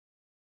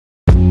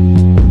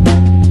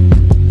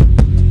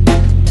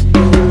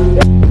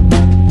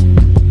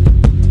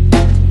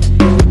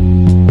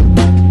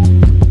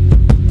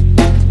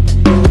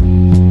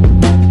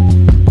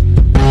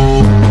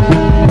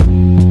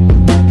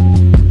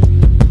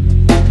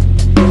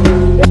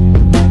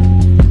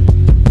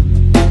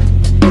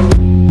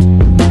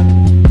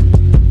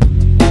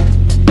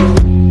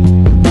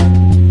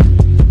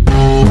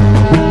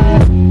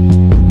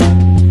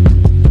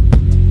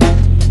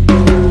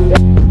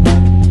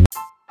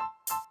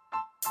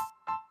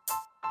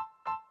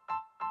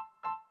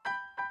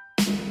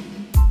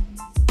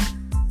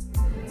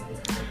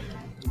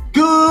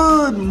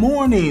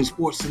morning,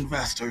 sports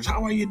investors.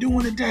 How are you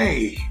doing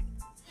today?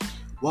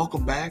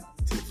 Welcome back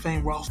to the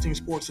Fame Rothstein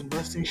Sports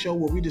Investing Show,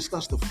 where we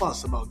discuss the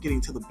fuss about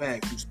getting to the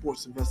bag through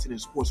sports investing and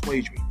sports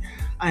wagering.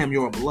 I am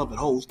your beloved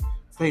host,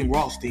 Fame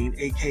Rothstein,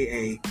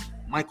 aka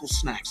Michael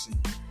Snackson,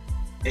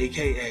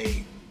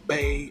 aka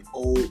Bay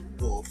Old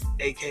Wolf,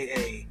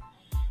 aka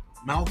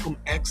Malcolm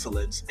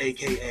Excellence,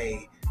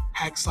 aka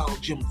Hacksaw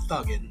Jim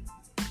Thuggin.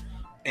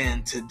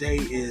 And today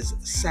is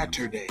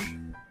Saturday,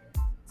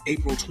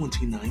 April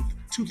 29th,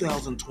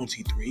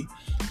 2023.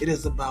 It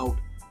is about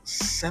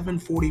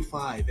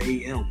 7:45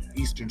 a.m.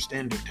 Eastern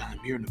Standard Time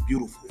here in the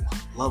beautiful,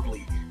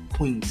 lovely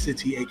Queen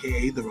City,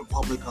 aka the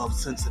Republic of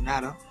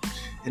Cincinnati.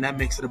 And that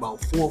makes it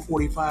about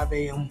 4:45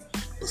 a.m.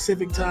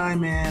 Pacific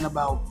Time and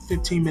about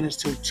 15 minutes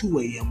till 2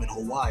 a.m. in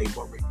Hawaii.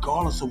 But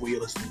regardless of where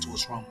you're listening to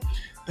us from,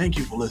 thank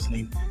you for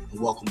listening and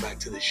welcome back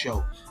to the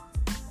show.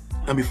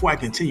 And before I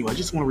continue, I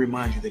just want to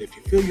remind you that if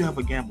you feel you have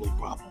a gambling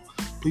problem,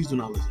 please do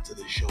not listen to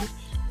this show.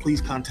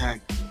 Please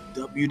contact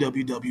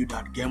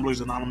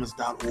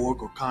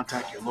www.gamblersanonymous.org or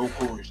contact your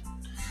local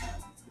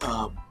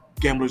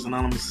Gamblers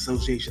Anonymous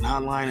Association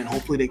hotline, and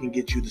hopefully they can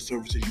get you the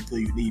services you feel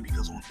you need,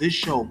 because on this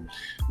show,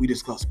 we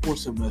discuss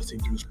sports investing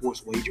through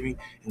sports wagering,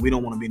 and we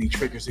don't want to be any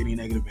triggers, any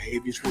negative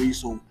behaviors for you.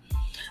 So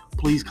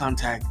please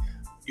contact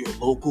your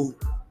local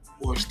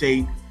or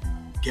state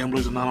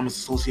Gamblers Anonymous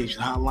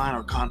Association hotline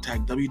or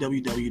contact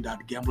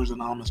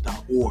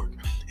www.gamblersanonymous.org,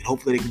 and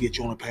hopefully they can get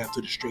you on a path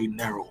to the straight and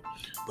narrow.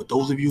 But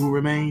those of you who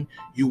remain,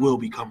 you will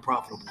become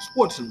profitable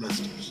sports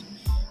investors.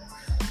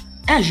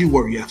 As you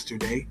were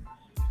yesterday,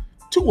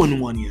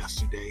 2-1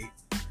 yesterday.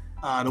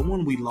 The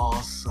one we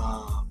lost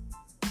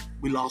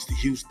to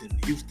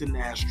Houston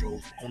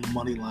Astros on the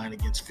money line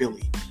against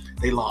Philly.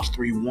 They lost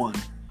 3-1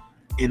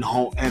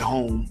 at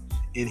home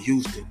in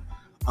Houston.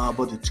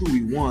 But the 2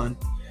 we won,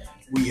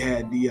 we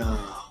had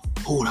that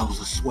was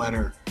a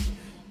sweater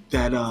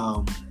that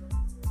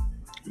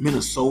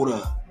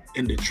Minnesota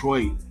and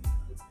Detroit.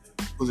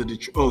 Was it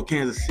Detroit? Oh,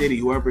 Kansas City,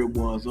 whoever it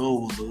was.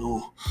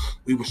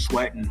 We were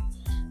sweating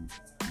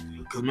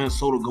because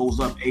Minnesota goes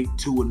up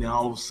 8-2, and then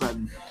all of a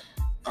sudden,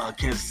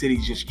 Kansas City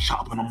just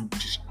chopping them,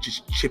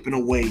 just chipping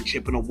away. You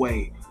know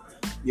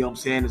what I'm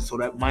saying? And so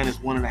that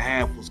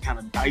 -1.5 was kind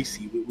of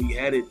dicey. We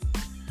had it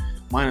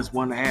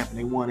 -1.5, and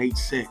they won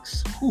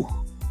 8-6. Whew.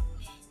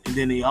 And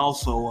then they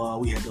also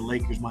we had the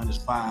Lakers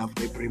 -5.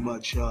 They pretty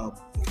much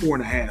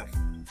 4.5.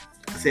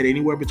 I said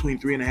anywhere between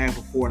 3.5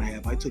 and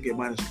 4.5. I took it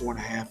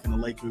 -4.5, and the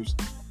Lakers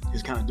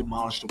just kind of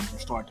demolished them from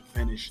start to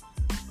finish.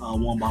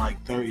 Won by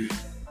like 30,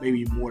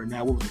 maybe more than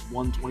that. What was it,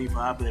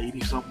 125 to 80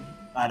 something?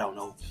 I don't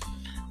know.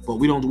 But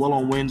we don't dwell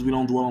on wins. We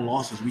don't dwell on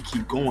losses. We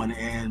keep going.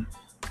 And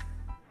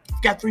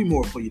got 3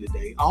 more for you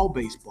today. All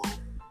baseball.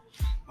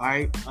 All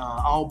right?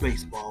 All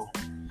baseball.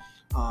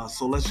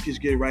 So let's just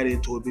get right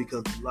into it,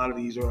 because a lot of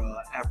these are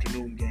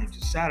afternoon games.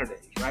 It's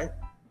Saturdays, right?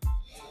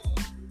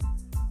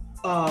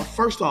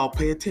 First off,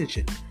 pay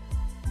attention.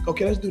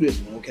 Okay, let's do this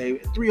one, okay?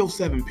 At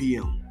 3:07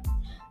 p.m.,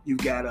 you've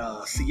got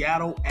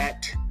Seattle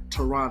at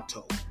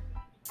Toronto.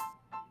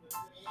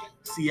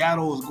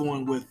 Seattle is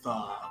going with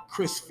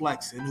Chris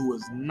Flexen, who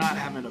is not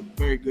having a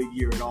very good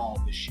year at all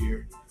this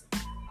year.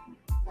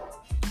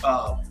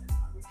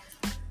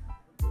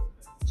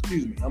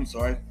 Excuse me, I'm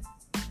sorry.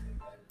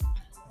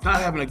 Not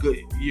having a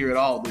good year at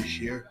all this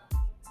year.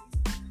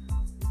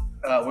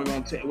 We're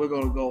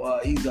gonna go.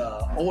 He's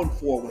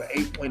 0-4 with an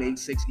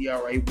 8.86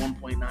 ERA,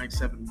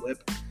 1.97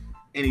 WHIP,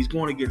 and he's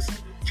going against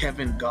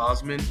Kevin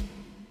Gausman,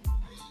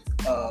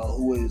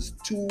 who is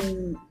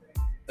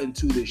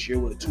 2-2 this year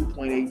with a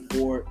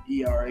 2.84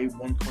 ERA,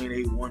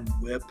 1.81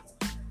 WHIP.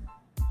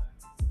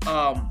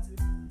 I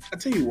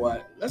tell you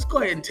what, let's go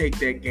ahead and take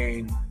that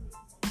game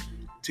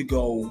to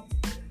go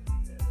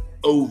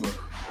over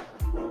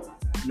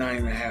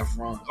 9.5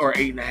 runs or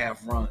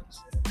 8.5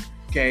 runs.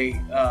 Okay.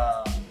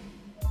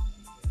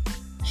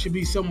 Should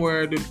be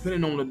somewhere,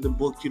 depending on the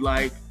book you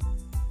like,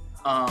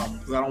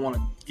 because I don't want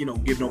to,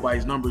 give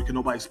nobody's number, because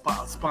nobody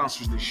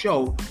sponsors the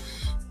show.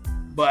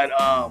 But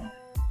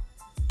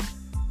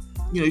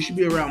you should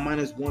be around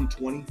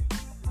 -120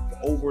 for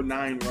over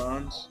 9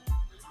 runs,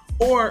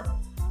 or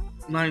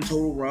 9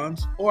 total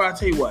runs. Or I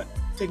tell you what,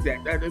 take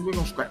that. We're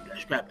gonna scrap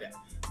that.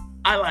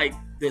 I like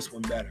this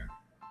one better.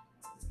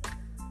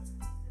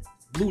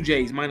 Blue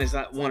Jays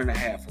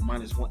 -1.5 or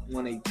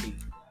 -118.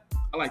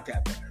 I like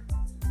that better.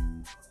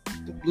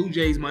 The Blue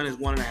Jays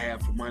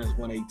 -1.5 for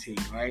 -118,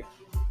 right?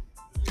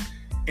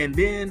 And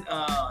then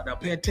now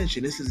pay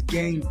attention. This is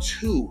game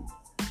 2,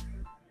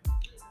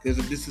 because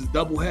this is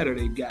doubleheader.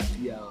 They've got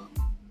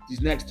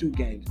these next 2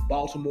 games,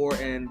 Baltimore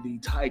and the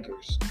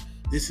Tigers.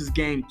 This is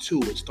game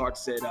 2. It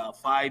starts at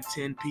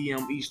 5:10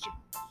 p.m. Eastern.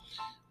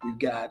 We've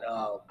got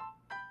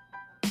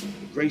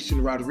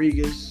Grayson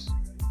Rodriguez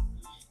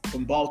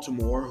from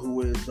Baltimore,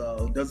 who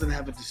doesn't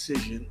have a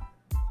decision.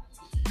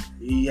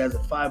 He has a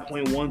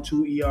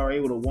 5.12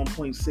 ERA with a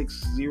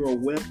 1.60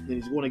 WHIP. Then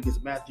he's going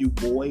against Matthew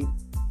Boyd,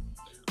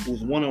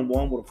 who's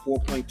 1-1 with a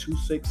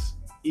 4.26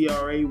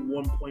 ERA,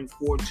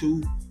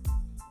 1.42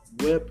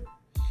 WHIP.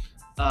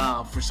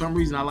 For some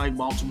reason, I like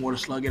Baltimore to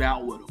slug it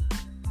out with him.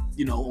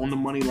 on the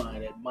money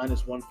line at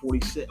minus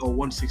 146 or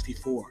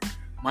 164,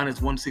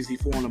 minus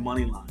 164 on the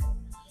money line.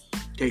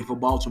 Okay, for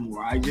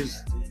Baltimore. I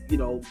just,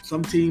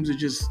 some teams are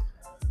just,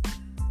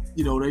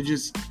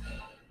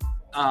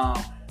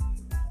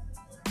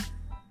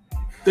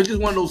 they're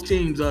just one of those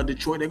teams.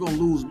 Detroit, they're gonna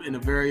lose in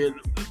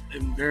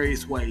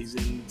various ways,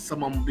 and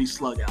some of them will be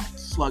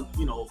slugfest.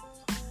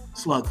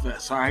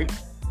 All right.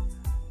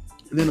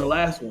 And then the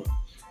last one.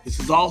 This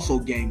is also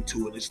game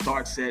 2, and it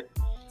starts at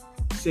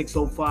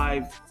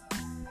 6:05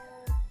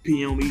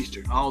 p.m.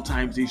 Eastern, all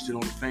times Eastern,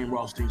 on the Fame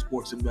Rothstein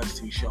Sports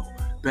Investing Show,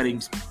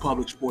 betting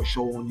public sports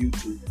show on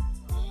YouTube.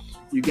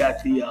 You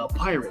got the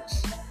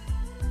Pirates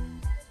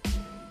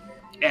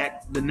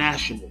at the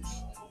Nationals.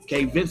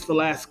 Okay, Vince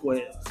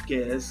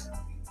Velasquez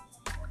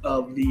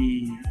of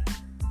the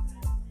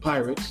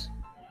Pirates,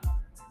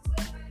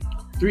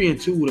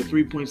 3-2 with a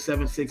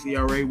 3.76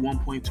 ERA,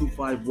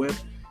 1.25 WHIP,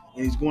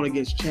 and he's going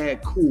against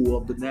Chad Kuhl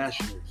of the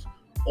Nationals,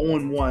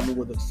 0-1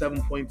 with a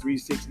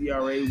 7.36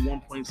 ERA,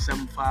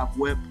 1.75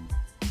 WHIP.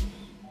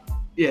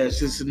 Yeah, it's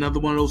just another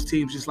one of those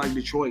teams, just like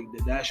Detroit.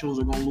 The Nationals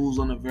are going to lose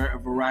on a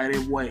variety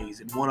of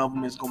ways, and one of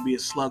them is going to be a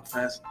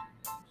slugfest.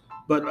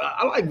 But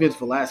I like Vince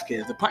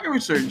Velasquez. The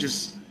Pirates are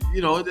just,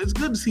 it's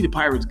good to see the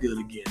Pirates good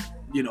again.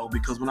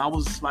 Because when I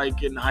was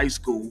like in high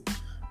school,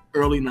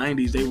 early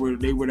 '90s, they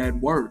were at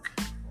work.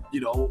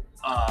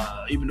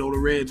 Even though the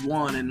Reds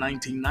won in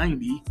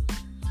 1990,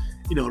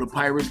 the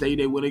Pirates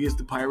they went against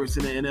the Pirates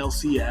in the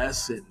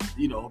NLCS, and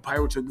the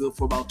Pirates are good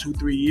for about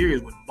 2-3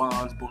 years with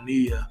Bonds,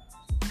 Bonilla,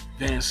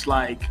 Van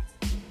Slyke,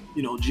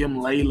 Jim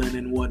Leyland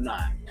and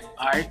whatnot.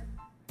 All right,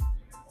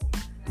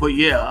 but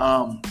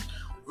yeah,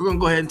 we're gonna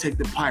go ahead and take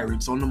the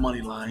Pirates on the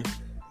money line,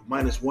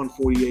 minus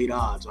 148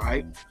 odds. All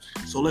right,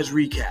 so let's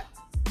recap.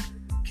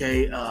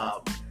 Okay,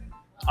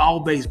 all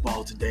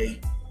baseball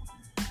today.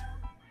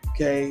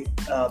 Okay,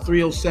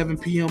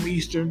 3:07 p.m.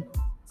 Eastern.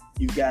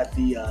 You've got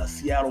the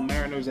Seattle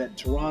Mariners at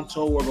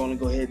Toronto. We're going to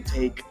go ahead and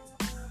take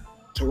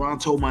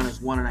Toronto minus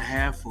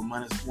 1.5 or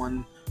minus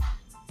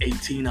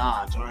 118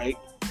 odds. All right,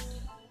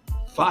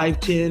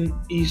 5:10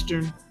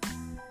 Eastern.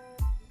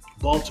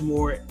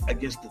 Baltimore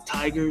against the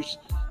Tigers.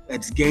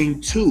 That's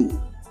game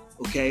 2.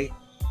 Okay,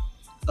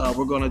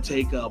 we're going to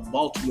take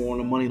Baltimore on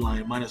the money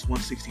line minus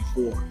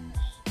 164.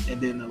 And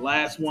then the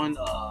last one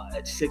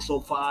at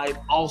 6:05,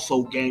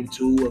 also game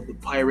 2 of the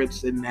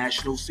Pirates and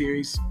National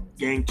Series.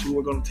 Game 2,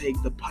 we're going to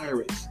take the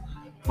Pirates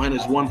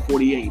minus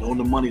 148 on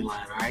the money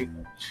line, all right?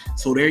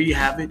 So there you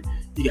have it.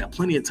 You got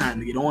plenty of time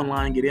to get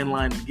online, get in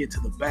line, and get to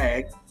the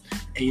bag.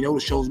 And the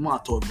show's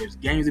motto, if there's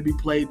games to be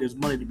played, there's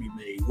money to be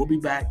made. We'll be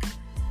back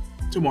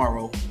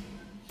tomorrow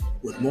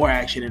with more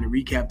action and to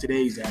recap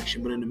today's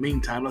action. But in the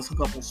meantime, let's hook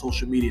up on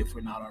social media if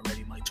we're not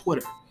already. My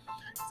Twitter,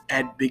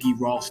 at Biggie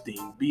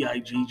Rothstein,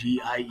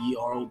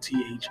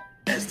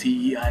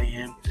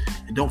 BIGGIEROTHSTEIN.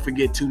 And don't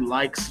forget to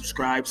like,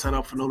 subscribe, sign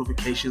up for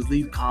notifications,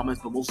 leave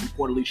comments, but most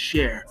importantly,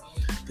 share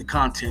the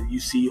content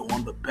you see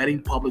on the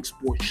Betting Public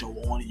Sports Show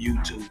on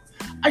YouTube.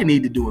 I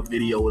need to do a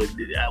video.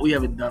 We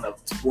haven't done a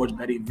sports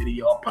betting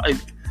video.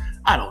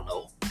 I don't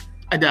know.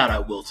 I doubt I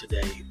will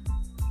today.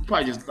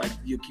 Probably just like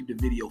you'll keep the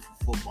video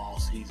for football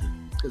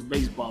season because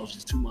baseball is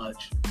just too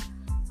much.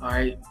 All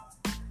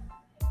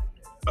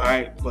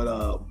right,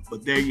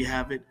 but there you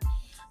have it.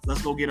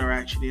 Let's go get our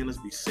action in. Let's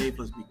be safe.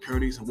 Let's be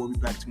courteous, and we'll be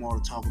back tomorrow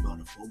to talk about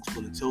it, folks.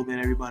 But until then,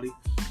 everybody.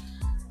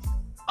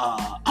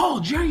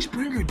 Jerry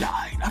Springer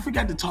died. I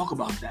forgot to talk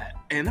about that.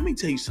 And let me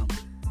tell you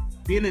something.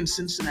 Being in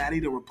Cincinnati,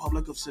 the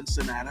Republic of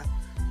Cincinnati,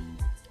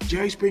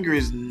 Jerry Springer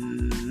is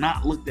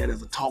not looked at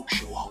as a talk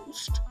show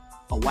host,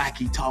 a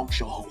wacky talk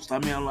show host. I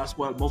mean, that's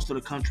what most of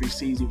the country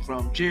sees him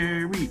from.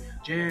 Jerry,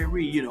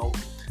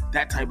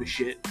 that type of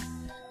shit.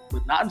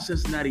 But not in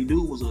Cincinnati.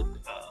 Dude was a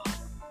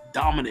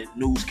dominant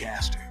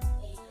newscaster.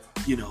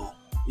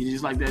 He's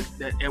just like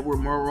that Edward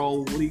Murrow.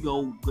 What do you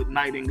go? Good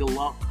night and good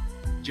luck.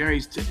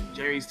 Jerry's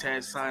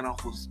tag sign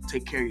off was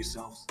take care of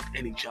yourselves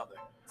and each other.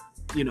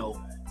 That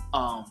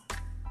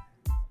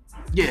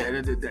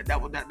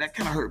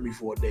kind of hurt me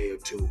for a day or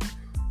two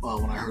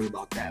when I heard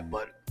about that.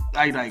 But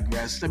I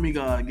digress. Let me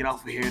get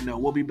off of here, and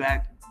we'll be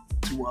back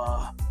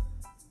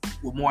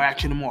with more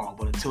action tomorrow.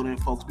 But until then,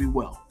 folks, be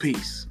well.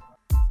 Peace.